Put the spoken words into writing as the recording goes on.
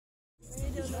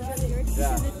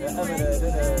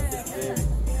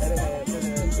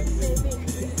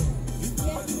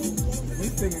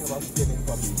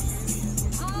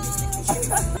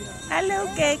Hallo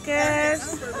kijkers,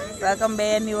 welkom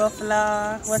bij een nieuwe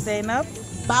vlog. We zijn op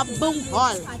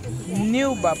Babunhol.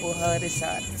 Nieuw Babunhol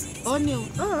Resort. Oh, nieuw.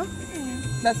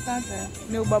 Dat staat er,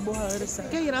 Nieuw Babunhol Resort.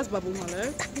 Ken je dat Babunhol, hè?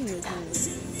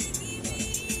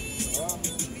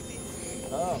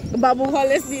 Babunhol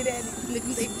is niet ready.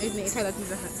 Nee, ik ga dat niet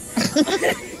zeggen.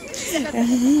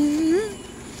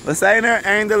 We zijn er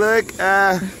eindelijk.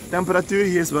 Temperatuur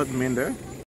hier is wat minder.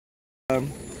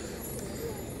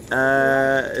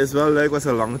 Is wel leuk, was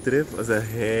een lange trip. Was een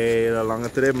hele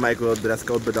lange trip. Maar ik wil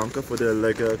Dresscode bedanken voor de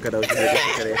leuke cadeautjes die ik heb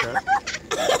gekregen.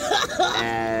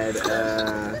 En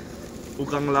hoe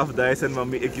kan love Dyson, maar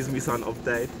ik kies me zo'n op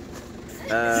tijd.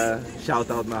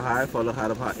 Shout out naar haar, volg haar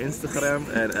op haar Instagram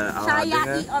en al haar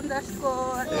dingen.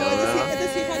 Underscore.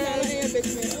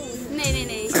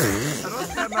 Nee. Er was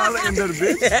garnalen in de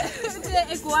bitch.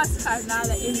 Ik was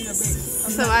garnalen in de bitch.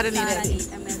 Ze waren niet ready.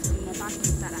 En mensen maken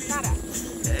Sarakara.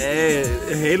 Hey,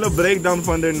 een hele breakdown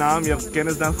van de naam. Je hebt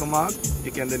kennis dan gemaakt.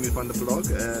 Je kende nu van de vlog.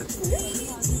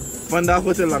 Vandaag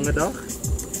wordt een lange dag,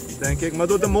 denk ik. Maar het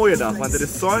wordt een mooie dag, want er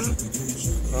is zon.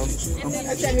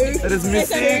 Er is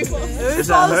muziek, er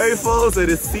zijn heuvels, er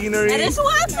is scenery. Er is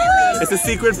water! Het is een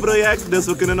secret project, dus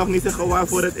we kunnen nog niet zeggen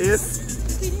waarvoor het is.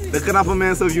 De knappe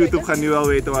mensen op YouTube gaan nu wel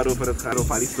weten waarover het gaat.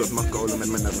 Of Ali soort mag kolen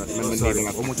met mijn Nederlands.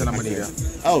 We moeten naar beneden.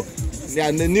 Oh, ja,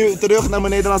 nu terug naar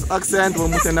mijn Nederlands accent. We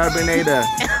moeten naar beneden.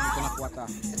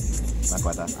 Naar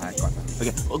Kwata.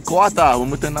 Oké, Kwata. We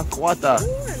moeten naar Kwata.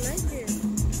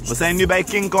 We zijn nu bij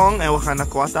King Kong en we gaan naar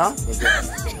Kwata.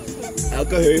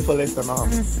 Elke heuvel heeft een naam.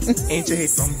 Eentje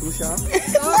heet Tomtusha.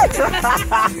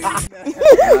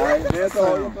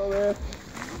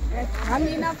 Ga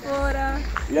niet naar voren.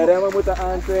 Ja, remmen moeten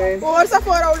aan zijn. Voor ze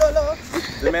voor, lolo.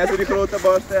 De mensen die grote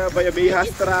borsten hebben, je BH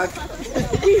strak.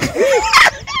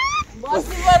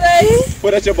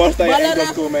 Voordat je borst aan je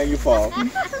enkels komen en je valt.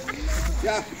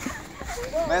 Ja.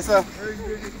 Mensen,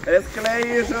 er is klei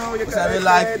hier zo, je kan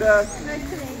uitrijden.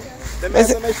 De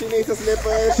mensen met Chinese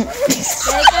slippers. De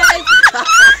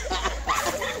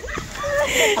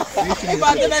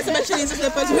mensen met Chinese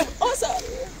slippers.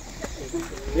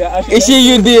 Ja, Is je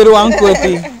jullie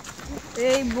Rwankoti?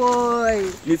 Hey boy.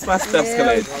 Iets van steps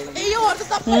geleid. Hé joh, dat is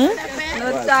dat No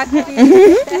takti.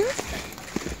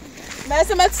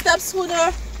 mensen met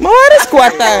stapschoenen. Maar waar is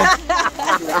Kwata?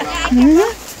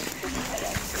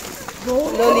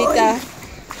 Lolita.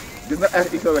 Dit is nou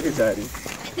echt iets wat ik zei.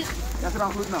 Ja,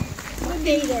 gedaan goed nou.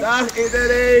 Dag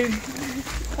iedereen.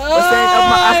 We zijn op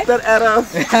mijn achtererf.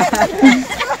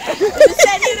 We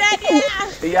zijn niet ready.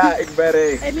 Ja, ik ben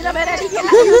ready. Heb je dat bij ready?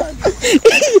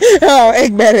 Oh,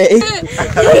 ik ben er.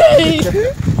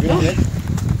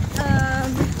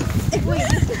 Ik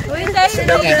wil je tegen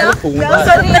Lolita?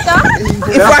 Lolita?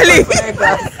 Ivali.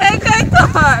 Hey, kijk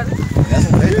daar.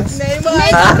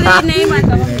 Nee maar.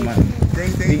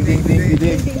 Ding, ding, ding,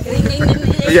 ding.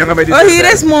 Oh,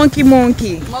 hier is Monkey.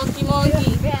 Monkey.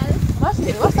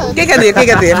 Kijk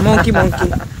het Monkey.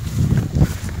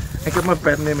 Ik heb mijn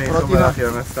pen niet mee vandaag,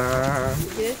 jongens.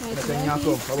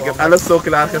 Ik heb alles zo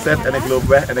klaargezet en ik loop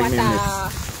weg en ik neem niks.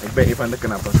 Ik ben een van de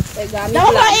knappen. Nou,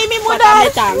 mevrouw Amy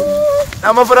moeder.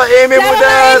 Nou, mevrouw Amy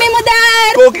moeder.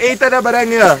 Kook eten en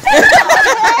breng je.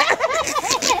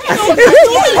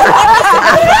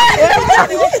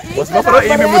 Was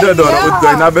mevrouw Amy moeder door?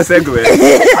 Uitgooi naar Besegwe.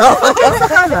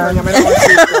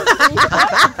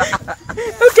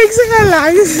 Kijk ze gaan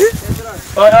langs.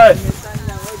 Hoi.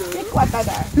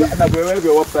 Nou, we willen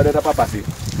weer opstaan dat papa ziet.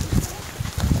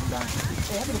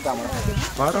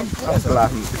 Waarom?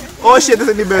 Oh shit, dat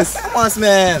is niet best. Ons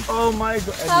man. Oh my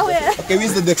god. Oké, wie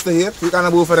is de dikste hier? Wie kan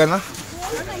naar boven rennen?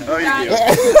 Oh, idiot.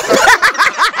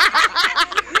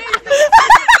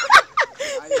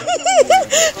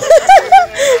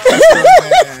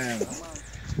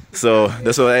 Zo,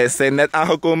 dus we zijn net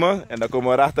aangekomen en dan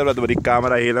komen we erachter dat we die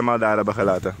camera helemaal daar hebben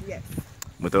gelaten.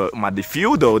 Moeten we, maar die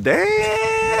view though,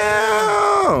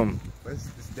 damn!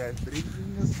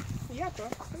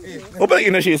 Hoeveel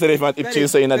energie is er even met Ipchin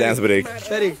zo in de dance break?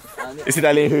 Is het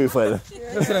alleen heuvel?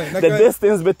 The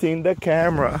distance between the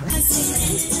camera.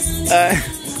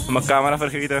 Mijn camera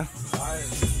vergeten.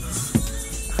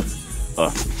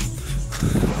 Oh.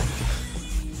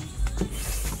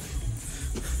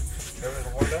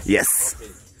 Yes.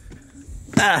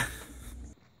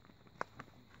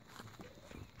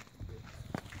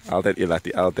 Altijd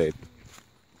Ilati, altijd.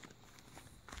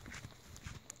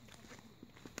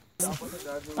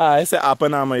 Hij zei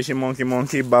appennamen, is je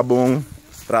monkey, baboon,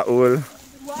 Raoul.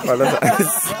 Alles.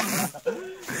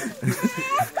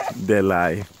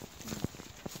 Delay.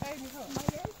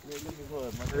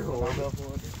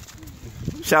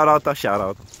 Shout out toch, shout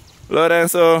out.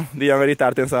 Lorenzo, die jongen die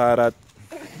taart in Sahara.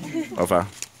 Of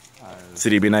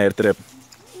Sribi naar je trip.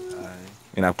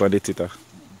 In haar conditie toch?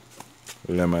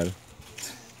 Lemmer.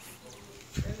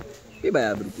 Wie ben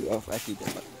jij, broekje? Of echt niet?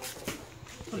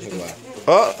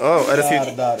 Er is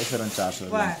geen... Daar is er een chaser.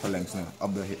 Links nu.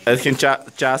 Op de Er is geen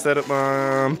chaser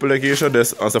plug hier zo,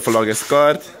 dus onze vlog is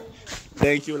kort.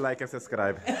 Thank you, like en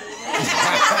subscribe.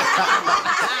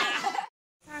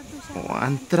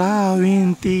 Wan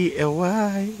trawinti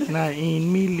ewai na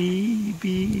in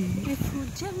milibi.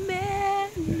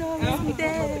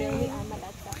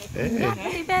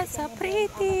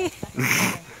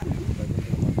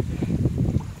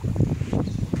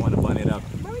 Wanna bun it up?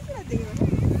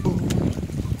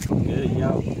 Good,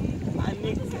 yo. I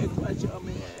niggas said what your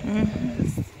man.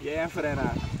 Yeah, for that.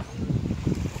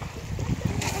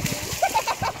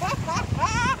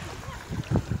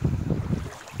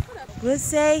 We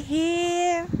zijn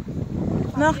hier.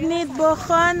 Nog niet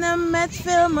begonnen met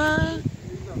filmen.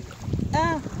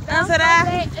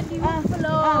 Sarah. Een nieuwe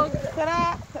vlog.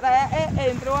 Sarah,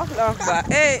 intro vlog.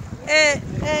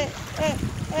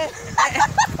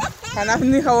 Vanaf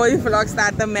nu gaan we die vlog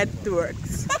starten met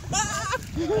twerks.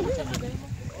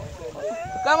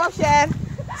 Kom op, Cher.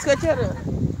 Schud je rug.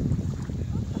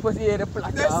 Poseren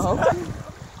plakken af.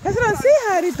 Ga ze dan zien,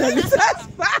 Harry.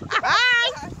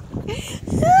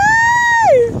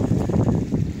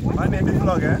 Maar neem dit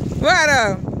vlog, hè?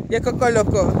 Waarom? Je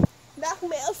kokoloko. Dag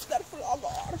meester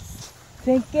vloggers.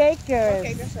 Zijn kijkers.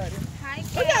 Kijk, sorry. Hi,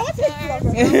 Oh ja, wat is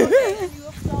vloggers? Een nieuwe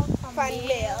vlog van Van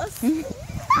Milz. Milz.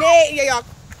 Nee, Jajak.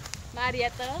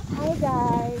 Mariette. Hi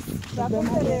guys. Welkom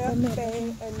terug bij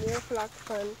een nieuwe vlog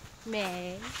van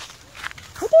Mijn.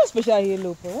 Wat is speciaal hier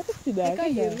lopen? Wat is die daar? Je kan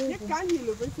hier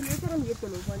lopen. Het is leuker om hier te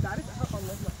lopen, want daar is echt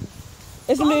anders.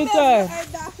 Is leuker.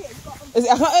 Uitdaging. Het is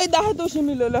echt een uitdaging toen je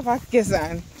me lullen van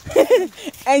kissen.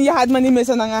 En je had me niet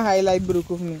missen aan een highlight broek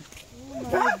of niet? Oh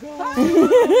my god.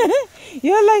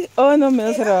 You're like, oh no,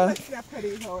 Milzero. Ik snap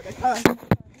gereden houden.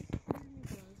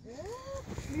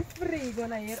 Die vrego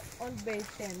naar hier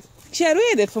ontbijttent. Cher, hoe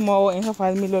je dit voor mij in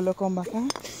geval me lullen komt bakken?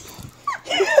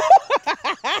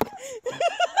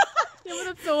 Je moet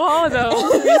het zo houden.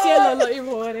 Weet je lolo in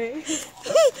horen.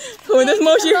 Gewoon dat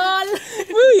moosje.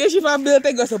 Woe, je van beeld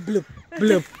en zo blub,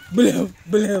 blub, blub,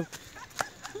 blub.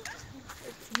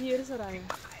 Hier is Raya.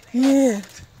 Hier.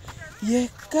 Je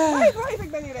kan. Wacht,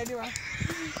 ik ben niet ready, man.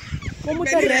 We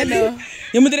moeten rennen.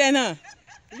 Je moet rennen.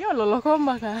 Ja, lolo, kom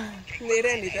maar. Nee,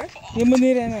 ren niet, hè? Je moet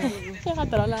niet rennen. Je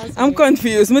gaat er al laatst. I'm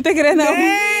confused. Moet ik rennen?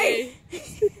 Nee!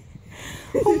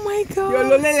 Oh my god. Yo,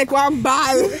 lollen, ik wou een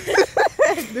bal.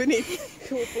 Doe niet.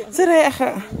 Ze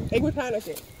rijden. Ik moet gaan,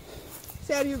 oké.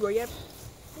 Serieus, Hugo, je hebt...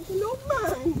 Loop,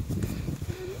 man.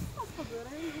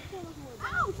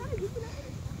 Auw, sorry, doe je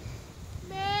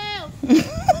Milz.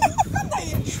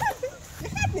 Je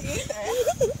gaat niet eten, hè?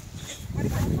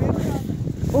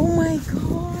 Oh my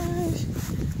gosh.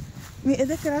 Me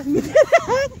eet kras me.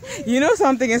 You know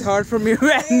something is hard for me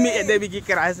when me eet bigi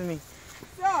kras me.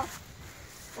 Zo,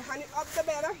 we gaan nu op de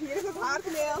berg. Hier is het hard,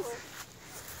 Milz.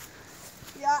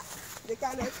 Ja, je kan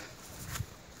het.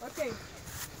 Oké.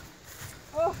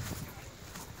 Oh.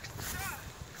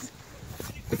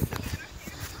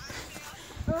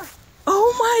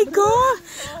 Oh my god.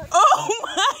 Oh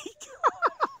my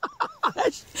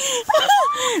gosh.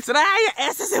 Soraya,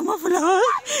 eerste is in mijn vlog.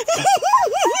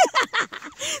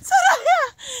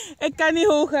 Soraya, ik kan niet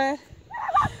hoger.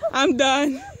 I'm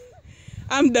done.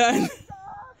 I'm done.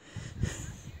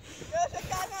 Dus ik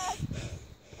kan het.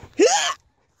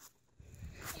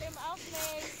 Slim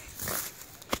afleid.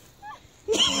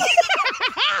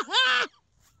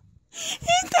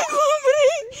 Ik ben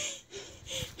hungry.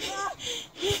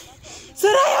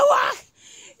 Soraya, wacht.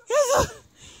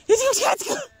 Je ziet hoe het gaat.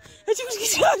 Je ziet hoe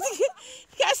het gaat.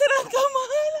 Ga ze eruit komen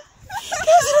halen. Ga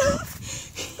ze eruit.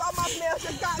 Kom maar, Milz, je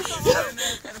kan het.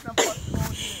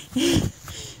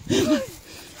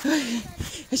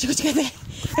 Je ziet hoe het gaat.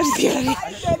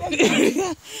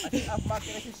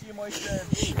 Afmaken is hier mooi stem.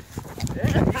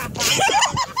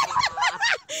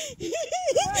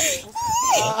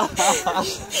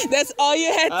 That's all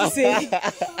you had to say.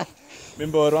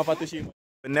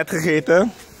 Net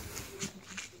gegeten.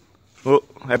 Oh,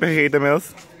 heb je gegeten, Milz?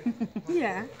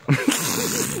 Ja.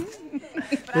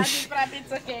 Praat niet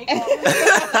zo kijken.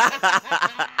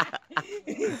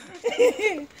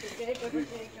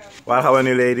 Waar gaan we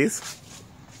nu, ladies?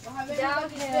 We gaan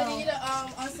hier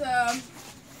onze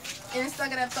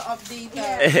Instagram te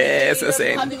updaten. Ze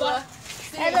zijn.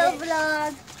 Hallo vlog.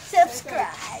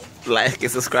 Subscribe. Like en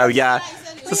subscribe. Ja,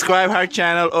 Subscribe haar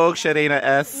channel ook,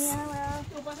 Sharena S. I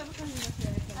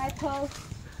post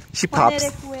She when pops.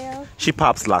 it will. She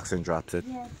pops locks and drops it.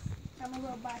 Yes, I'm a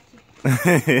robot.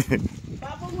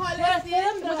 Babunhol,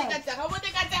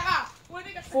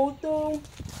 Foto.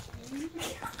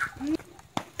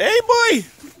 Hey boy!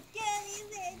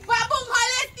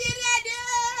 Babunhol is ready!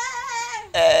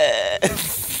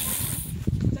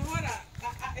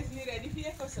 Is niet ready voor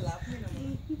je verslaap?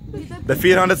 De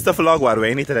 400ste vlog waar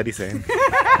wij niet ready zijn.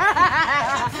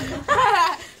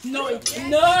 Nooit.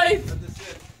 Nooit.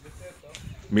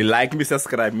 Me like, me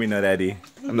subscribe, me not ready.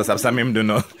 I'm not sabsa mim do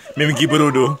no. Mim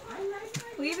giburudu.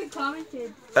 We even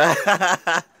commented.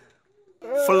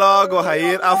 Vlog, we gaan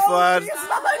hier afwaarts.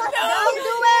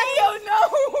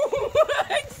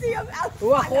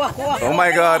 Oh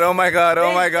my god, oh my god,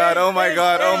 oh my god, oh my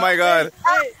god, oh my god.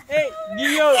 Hey,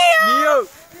 Gio.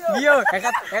 Hij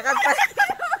gaat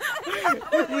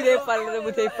moet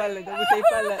hij vallen.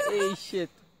 Hey, shit.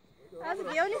 Als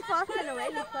ik jou niet vaststellen, weet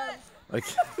ik wel.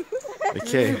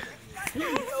 Oké.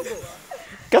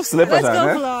 Ik heb slippers aan,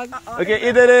 hè? Oké,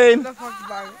 iedereen.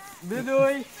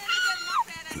 Doei.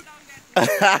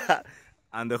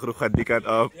 Aan de groep gaat die kant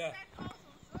op.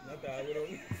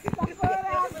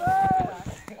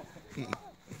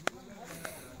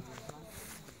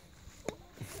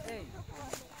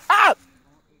 Ah!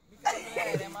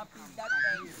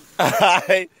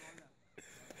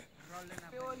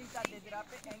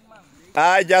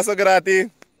 Ay, ya so gratis.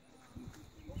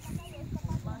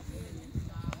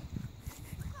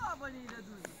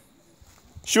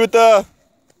 Shooter.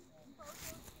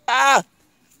 Ah!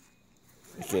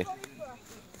 Okay.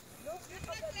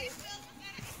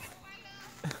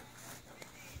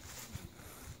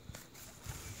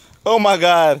 Oh my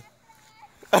god.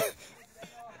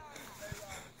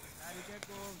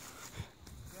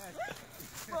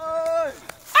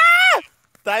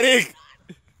 Tarik!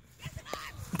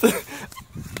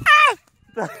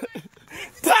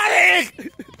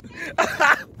 Tarik!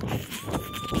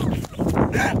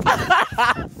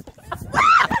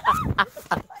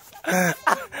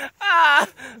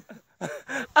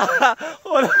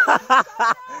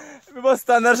 We moeten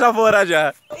standaard naar voren,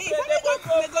 ja.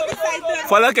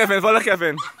 Follow Kevin.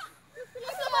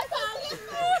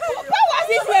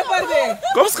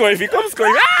 Kom Scoivy.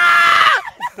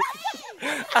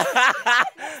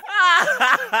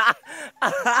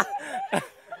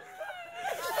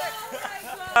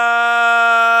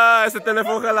 Hij is de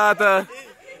telefoon gelaten.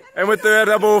 Hij moet weer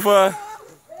naar boven.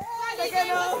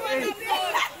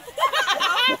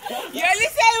 Jullie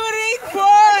zijn weer niet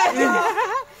voor!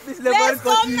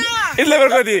 Is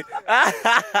Leverkotti.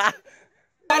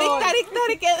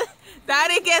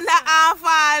 Tarik in de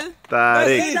aanval!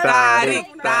 Tarik.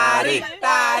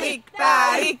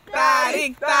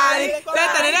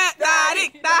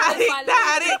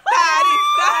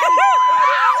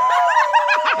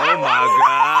 Oh my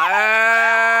god.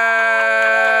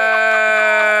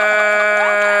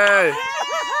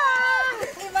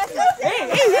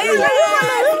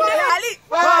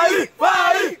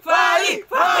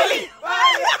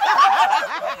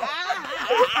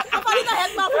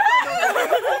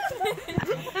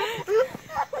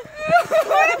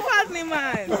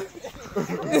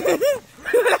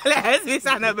 Let's be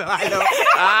sana Hallo.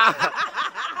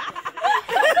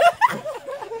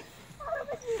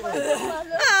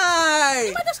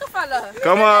 Ay! Wat is gevallen?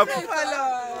 Kom op. Niet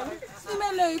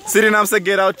meer leuk. Surinaamse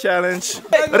Get Out Challenge.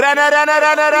 Rennen.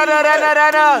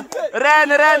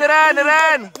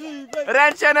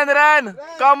 Ren, Shannon, ren.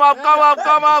 Kom op.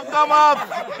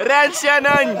 Ren,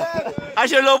 Shannon. Als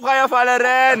je loopt ga je vallen,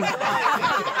 ren.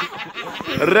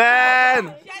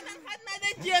 Shannon gaat naar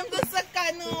de gym, dus ze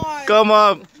kan nooit. Kom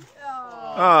op.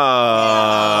 Ah.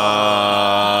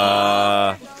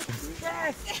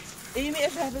 Amy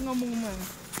is having a moment.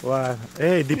 Waar?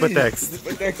 Hey, diepe tekst.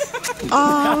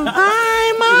 All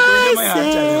by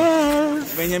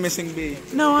myself. Ben je missing B?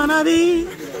 No wanna be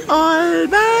all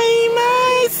by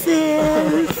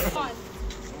myself.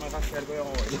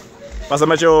 Pas op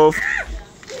met je hoofd.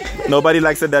 Nobody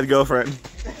likes a dead girlfriend.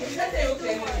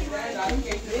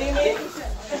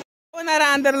 Naar een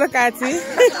andere locatie.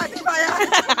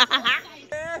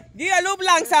 Gia, loop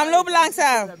langzaam.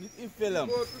 Niet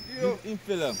in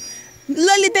film.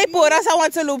 Lolly, te pora, ze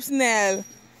want ze loopt snel.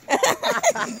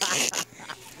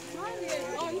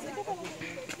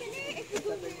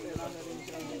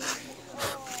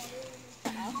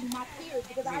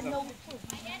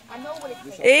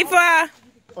 Eva!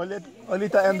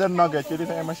 Olita en de nugget, jullie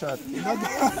zijn helemaal shot.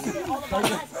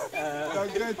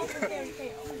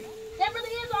 That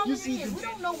really is all it is. We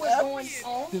don't know what's going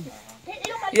on.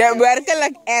 Ja,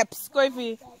 werkelijk apps,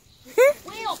 Koifi.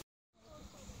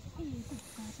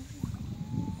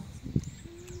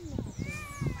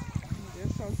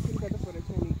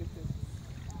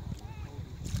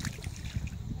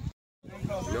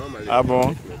 Ah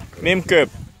bon? Neem cup.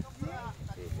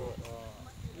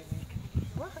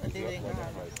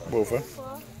 Boven.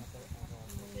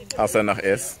 Als er nog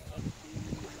is.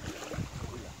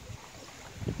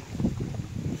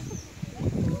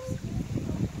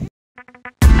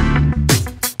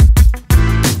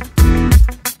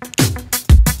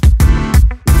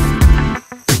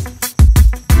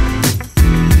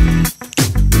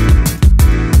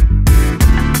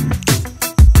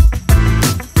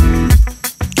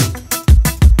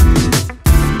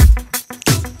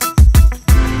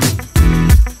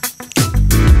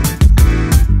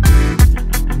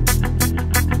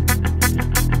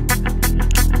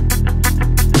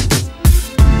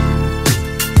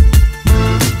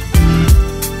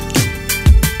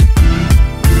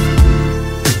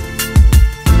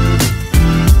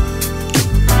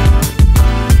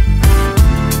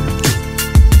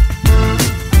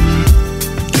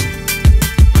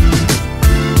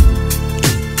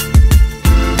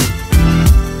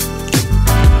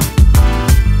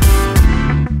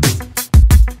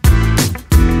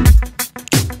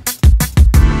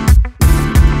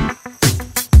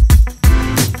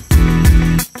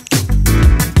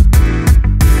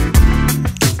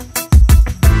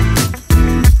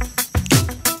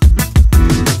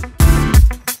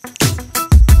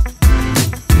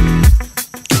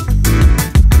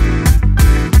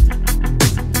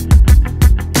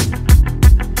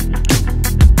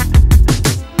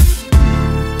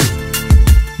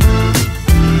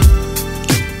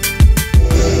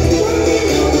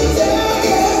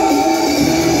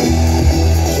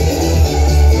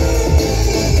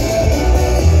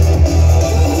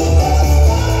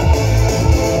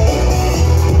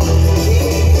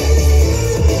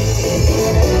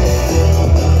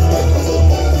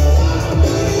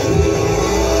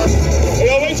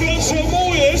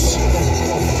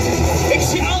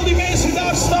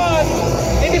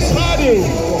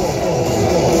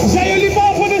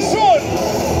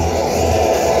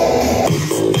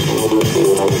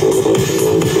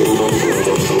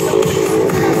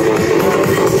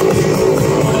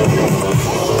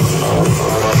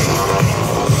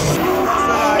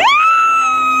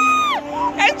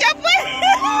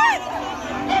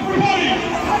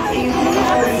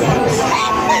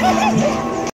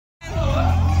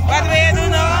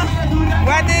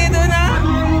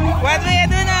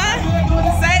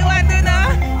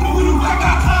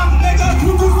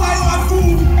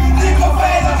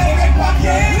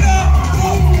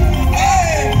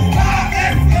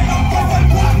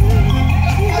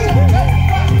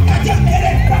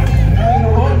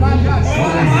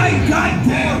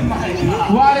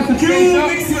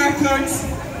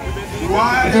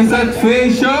 Waar is het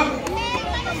feestje?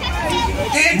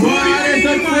 Waar is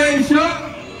het feestje?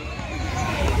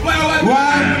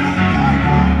 Waar?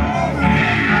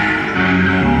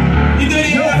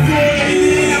 Iedereen naar voren,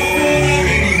 iedereen naar voren.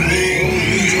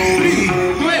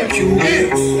 2,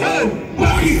 1,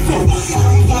 pak iets op.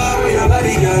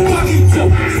 Pak iets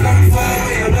op.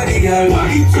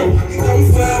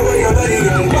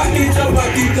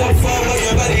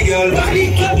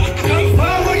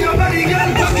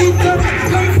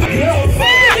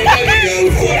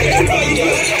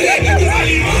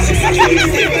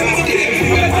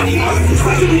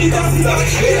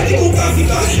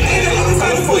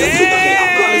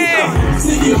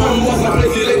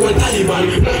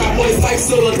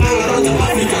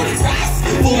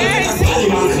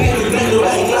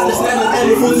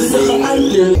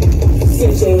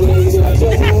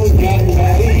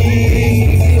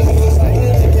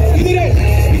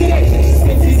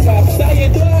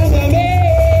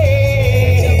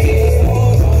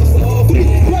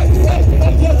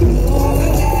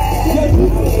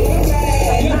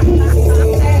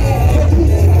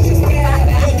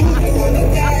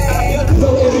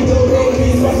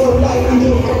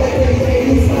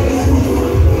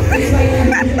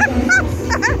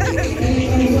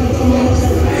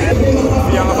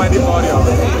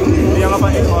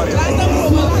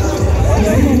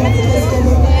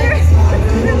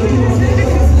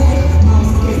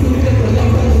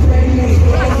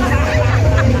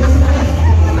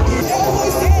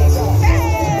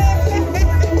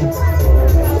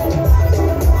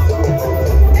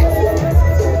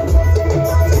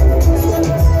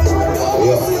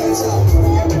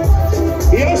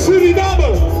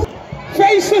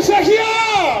 Zeg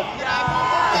ja!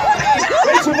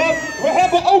 Weet je wat? We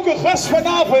hebben ook een gast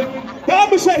vanavond.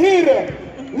 Dames en heren,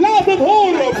 laat het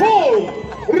horen voor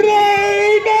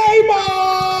René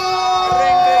Man!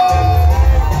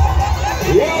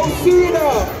 Ja!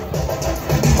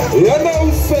 You know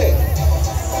say.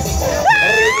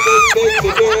 Let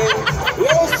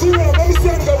me see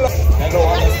him go like. I don't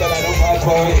understand, I don't bad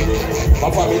boy. My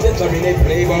family determinate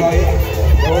playboy.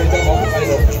 No, it's a mom, I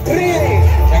know. Ring!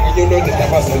 You know the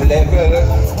type of level.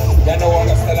 You know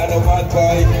understand, I don't bad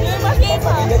boy. My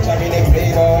family determinate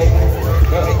playboy.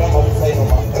 No, it's a mom, I know.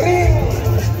 Ring!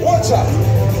 Watch out!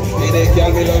 They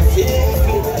can't be long feet.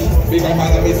 Big up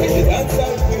man, I say dancer.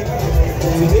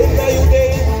 Today, now you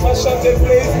day, mash up the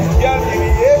place. Y'all give me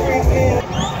everything.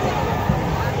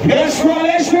 Yes, well,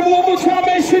 let's give one more time.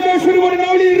 Make sure you for the one and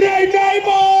only Ray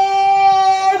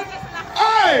Diamond!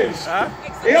 Eyes!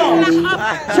 Ja,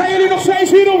 zijn jullie nog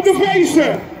steeds hier op de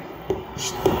feesten?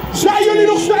 Zijn jullie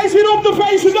nog steeds hier op de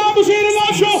feesten, dames en heren,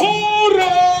 laat je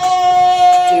horen!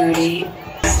 Dirty,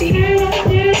 nasty,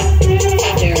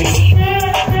 dirty,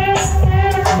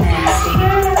 nasty,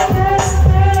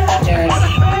 dirty,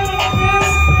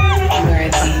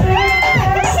 worthy.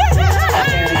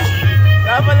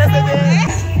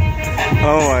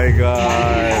 Oh my god.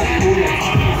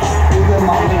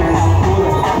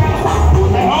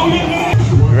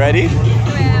 Ready?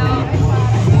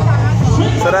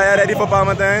 Zodra jij ready voor pa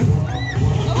Martijn?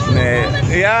 Nee.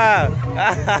 Ja!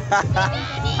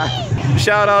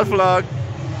 Shout out vlog.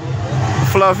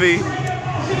 Fluffy.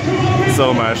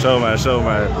 Zomaar.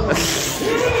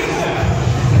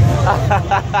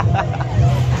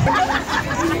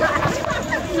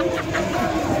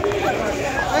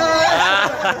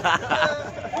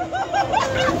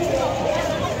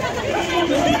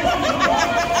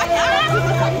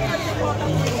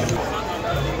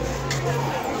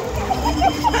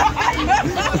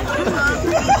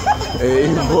 Hey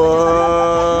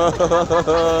boy.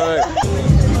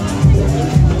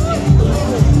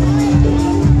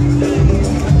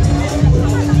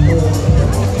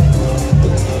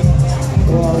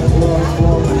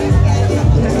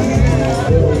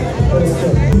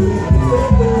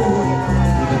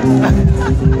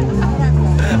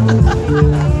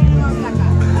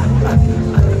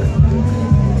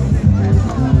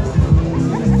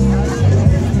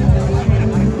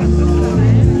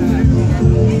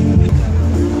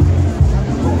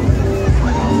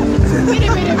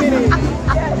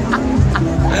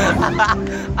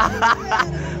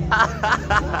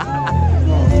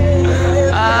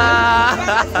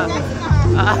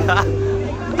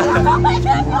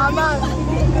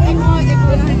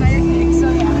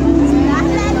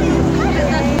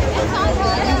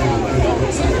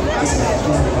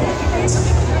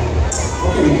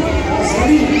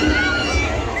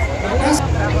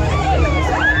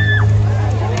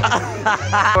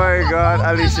 Oh my god,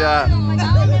 Alicia.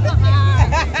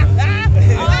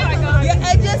 I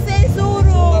just say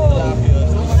Zuru.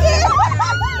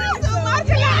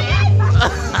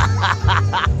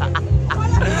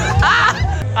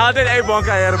 Altijd één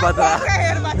bonka herbatten.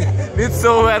 Niet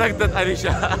zo werkt het,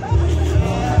 Alicia.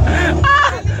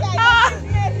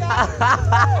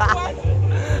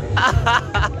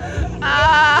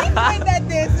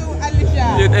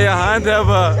 Je het in je hand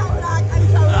hebben.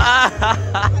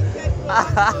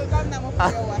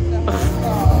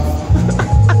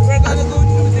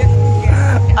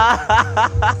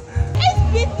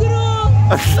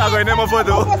 Aku ini mau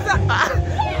foto.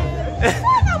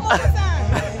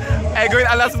 Egoin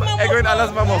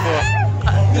alas mau foto.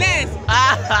 Les.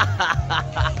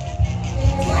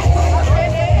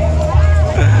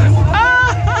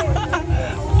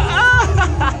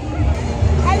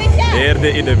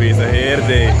 Herde in de visa,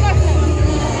 herde.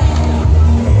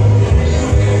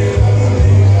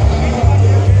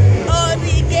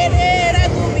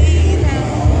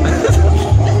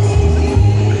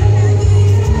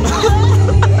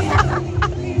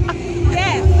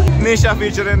 Nisha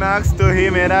featuring Nax, to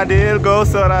him and Adil, go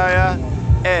Soraya.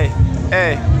 Hey.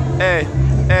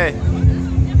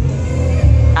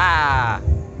 Ah.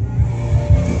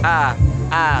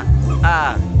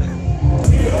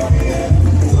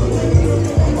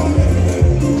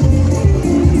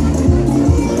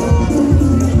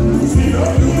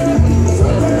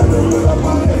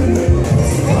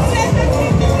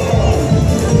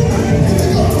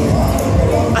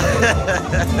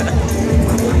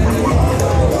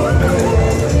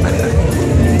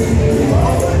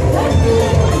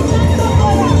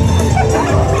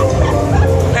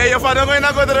 Hey, yo father going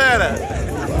to go there.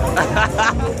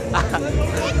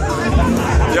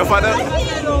 Your father.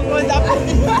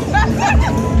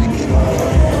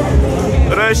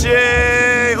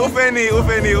 Rocher, Ufeni.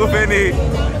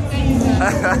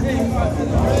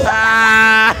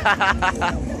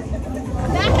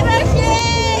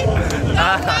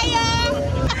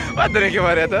 Wat drink je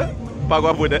maar,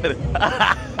 Phagwa poeder.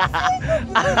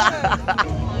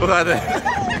 Hoe gaat het?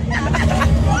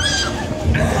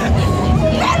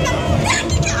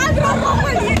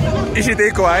 Is je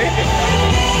dit kwijt?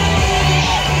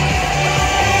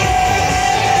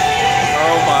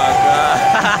 Oh my god.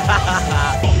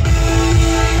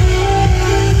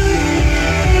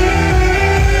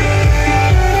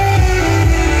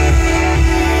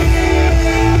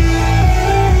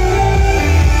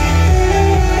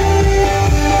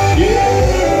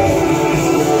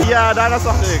 Ja, daarna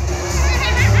zocht ik.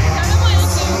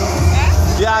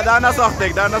 Ja, daarna zocht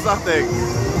ik.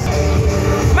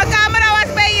 Mijn camera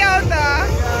was bij jou toch?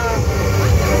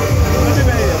 Wat is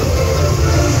bij je?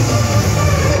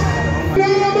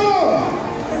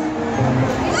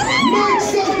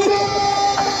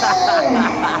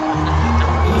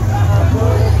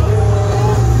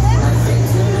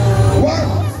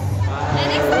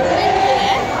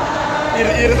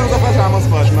 Hier is ons op samen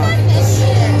spot, man.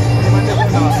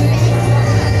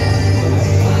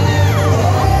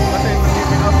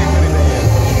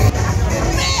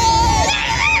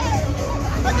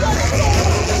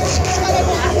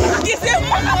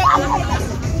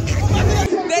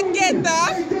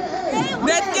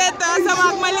 Dit kind, ze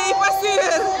maakt mijn leven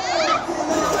zuur.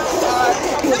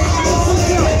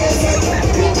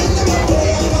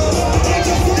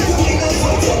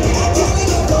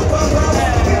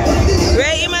 Wil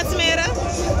je iemand smeren?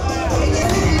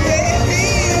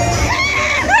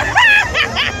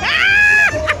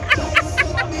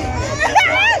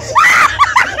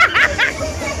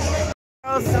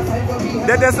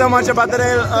 Dit is een mandje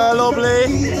batterij looplee.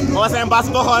 We zijn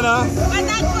pas begonnen.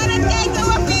 Bedankt voor het kijken,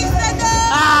 we feesten doen!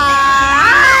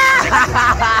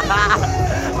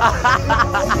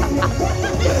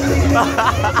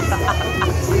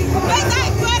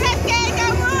 Bedankt voor het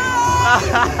kijken, man!